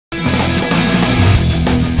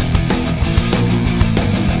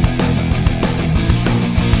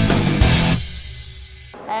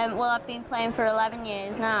been playing for 11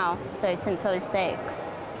 years now, so since I was 6,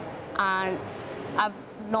 and I've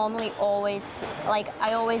normally always,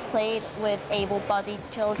 I always played with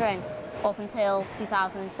able-bodied children up until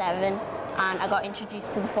 2007, and I got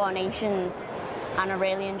introduced to the Four Nations, and I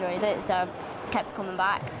really enjoyed it, so I've kept coming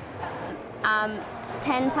back. I'm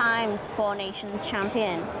 10 times Four Nations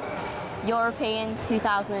champion, European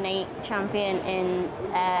 2008 champion in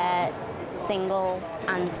singles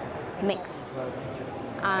and mixed,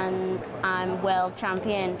 and I'm world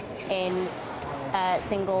champion in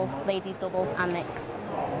singles, ladies doubles and mixed.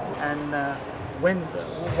 And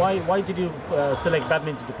why did you select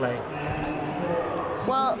badminton to play?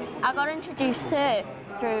 Well, I got introduced to it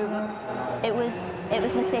through, it was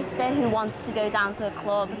my sister who wanted to go down to a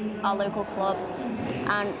club, our local club,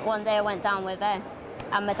 and one day I went down with her,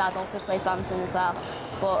 and my dad also plays badminton as well,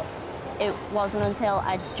 but it wasn't until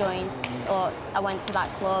I joined, or I went to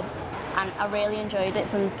that club, and I really enjoyed it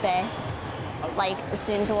from the first. Like, as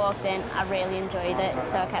soon as I walked in, I really enjoyed it,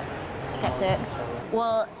 so I kept it.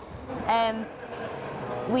 Well,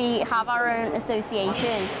 we have our own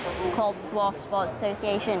association called Dwarf Sports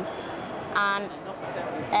Association, and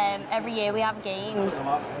every year we have games,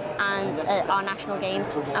 and our national games,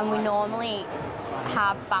 and we normally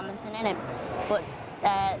have badminton in it. But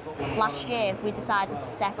last year we decided to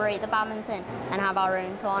separate the badminton and have our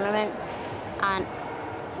own tournament, and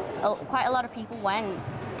quite a lot of people went,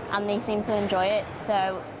 and they seem to enjoy it,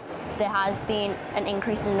 so there has been an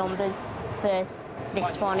increase in numbers for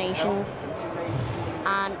this Four Nations.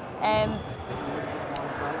 And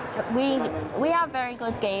we have very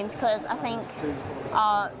good games, because I think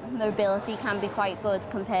our mobility can be quite good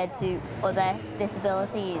compared to other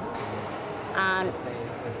disabilities, and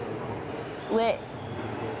we're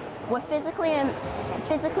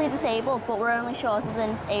physically disabled, but we're only shorter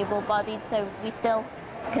than able-bodied, so we still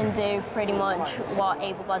can do pretty much what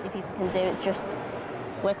able-bodied people can do. It's just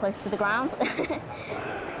we're close to the ground.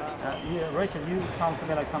 Yeah, Rachel, you sound to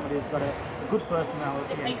me like somebody who's got a good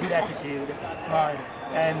personality and good attitude, right?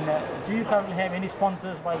 And do you currently have any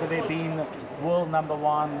sponsors, by the way, being world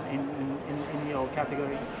 #1 in your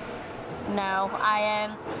category? No, I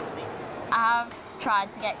have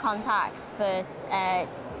tried to get contacts for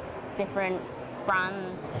different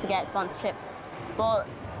brands to get sponsorship, but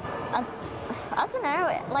I don't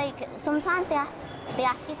know. Like, sometimes they ask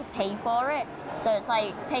you to pay for it, so it's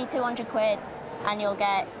like pay 200 quid and you'll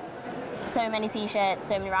get so many t-shirts,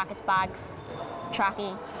 so many rackets, bags,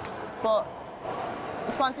 tracky. But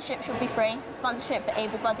sponsorship should be free. Sponsorship for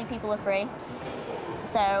able-bodied people are free.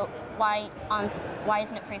 So why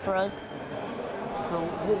isn't it free for us? So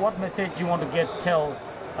what message do you want to tell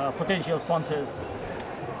potential sponsors?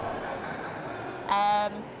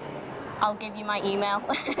 I'll give you my email.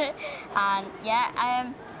 And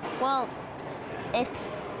yeah, well,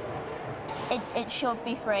 it should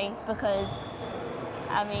be free, because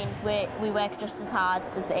I mean, we work just as hard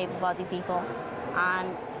as the able-bodied people,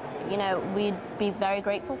 and you know, we'd be very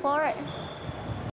grateful for it.